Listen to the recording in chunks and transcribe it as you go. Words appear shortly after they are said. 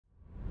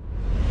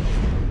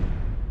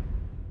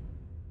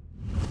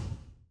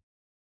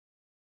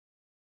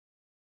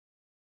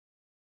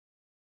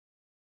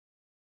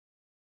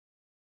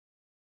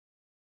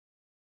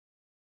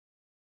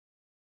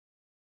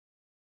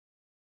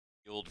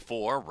Field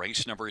 4,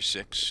 race number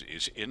 6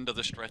 is into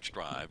the stretch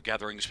drive,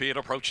 gathering speed,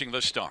 approaching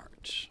the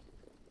start.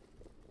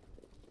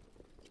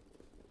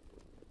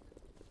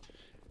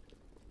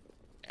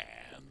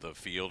 And the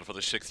field for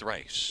the 6th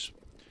race.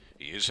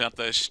 He's at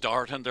the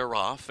start and they're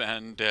off,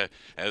 and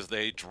as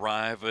they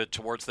drive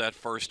towards that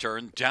first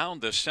turn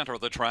down the center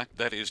of the track,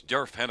 that is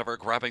Durf Hanover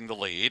grabbing the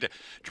lead.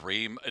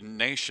 Dream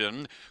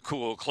Nation,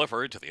 Cool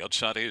Clifford to the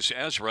outside is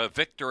Ezra.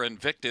 Victor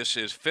Invictus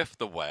is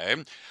 5th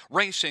away.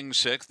 Racing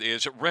 6th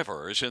is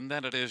Rivers, and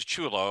then it is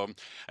Chulo.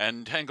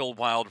 And Tangle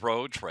Wild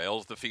Road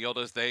trails the field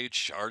as they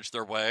charge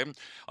their way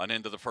on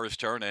into the first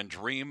turn, and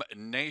Dream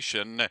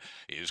Nation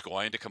is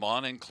going to come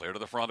on and clear to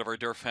the front of her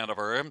Durf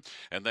Hanover,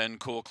 and then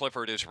Cool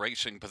Clifford is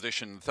racing position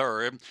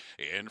 3rd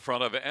in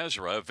front of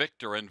Ezra.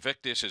 Victor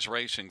Invictus is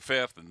racing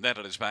 5th, and then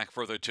it is back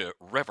further to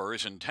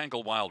Rivers and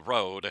Tangle Wild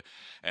Road,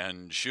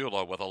 and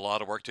Shula with a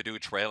lot of work to do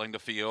trailing the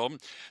field.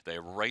 They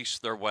race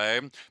their way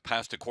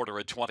past a quarter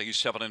at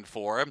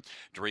 27-4.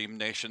 Dream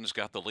Nation's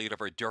got the lead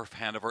over Durf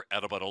Hanover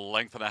at about a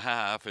length and a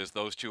half, as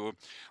those two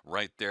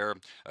right there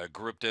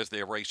grouped as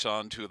they race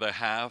on to the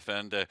half,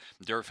 and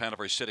Durf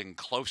Hanover sitting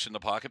close in the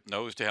pocket,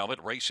 nose to helmet.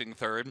 Racing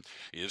 3rd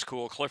is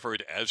Cool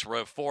Clifford.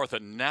 Ezra 4th,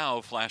 and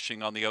now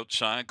flashing on the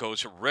outside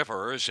goes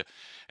Rivers,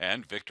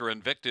 and Victor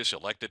Invictus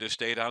elected to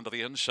stay down to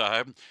the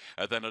inside.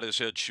 Then it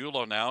is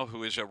Chulo now,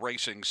 who is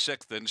racing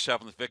 6th and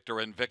 7th.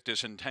 Victor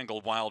Invictus and Tangle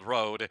Wild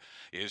Road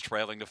is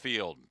trailing the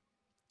field.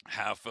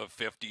 Half of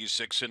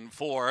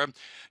 56-4.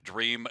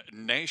 Dream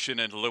Nation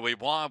and Louis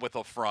Bois with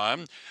the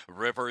front.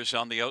 Rivers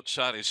on the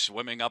outside is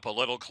swimming up a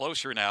little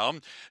closer now.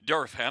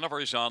 Durf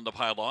Hanover's on the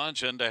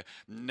pylons, and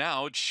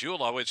now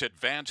Chulo is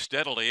advanced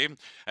steadily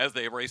as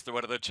they race their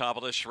way to the top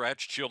of the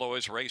stretch. Chulo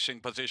is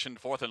racing position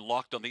 4th and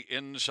locked on the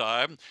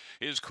inside.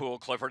 Is Cool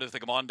Clifford as they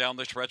come on down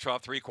the stretch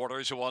off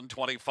 3/4 to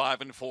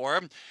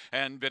 125-4.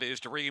 And it is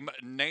Dream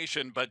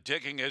Nation, but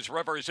digging is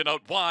Rivers and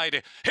out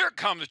wide. Here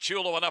comes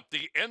Chulo and up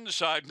the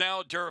inside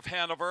now. Durf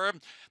Hanover.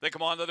 They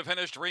come on to the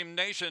finish. Dream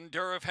Nation,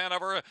 Durf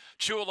Hanover,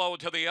 Chulo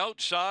to the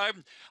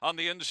outside. On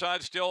the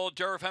inside still,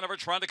 Durf Hanover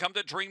trying to come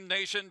to Dream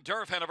Nation.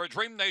 Durf Hanover,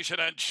 Dream Nation,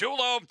 and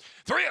Chulo.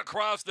 3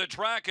 across the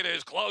track. It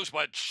is close,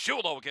 but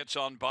Chulo gets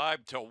on by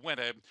to win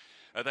it.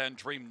 And then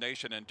Dream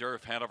Nation and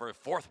Durf Hanover,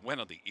 4th win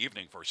of the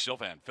evening for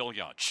Sylvain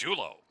Filion.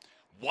 Chulo,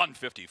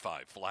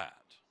 155 flat.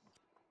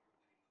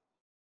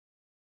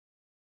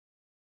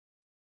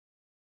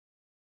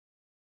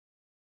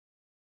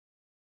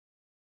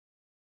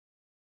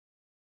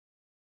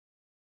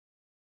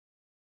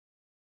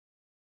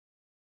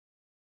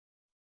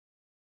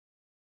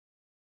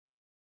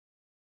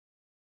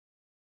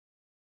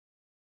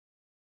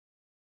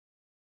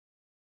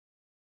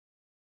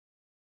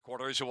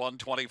 Quarters to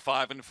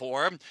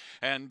 125-4,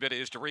 and it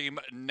is Dream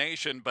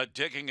Nation, but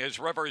digging is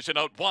Rivers and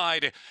out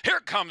wide. Here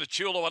comes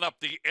Chulo and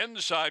up the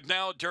inside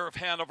now. Durf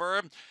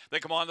Hanover. They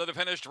come on to the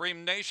finish.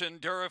 Dream Nation,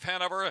 Durf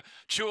Hanover,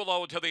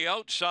 Chulo to the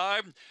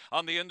outside.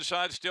 On the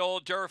inside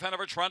still, Durf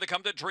Hanover trying to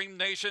come to Dream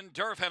Nation.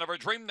 Durf Hanover,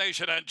 Dream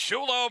Nation, and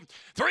Chulo.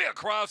 3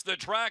 across the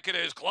track. It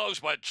is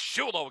close, but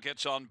Chulo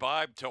gets on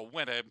by to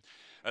win it.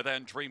 And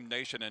then Dream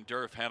Nation and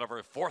Durf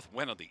Hanover, 4th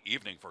win of the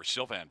evening for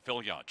Sylvain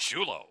Filion.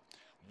 Chulo,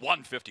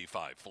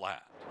 155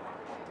 flat.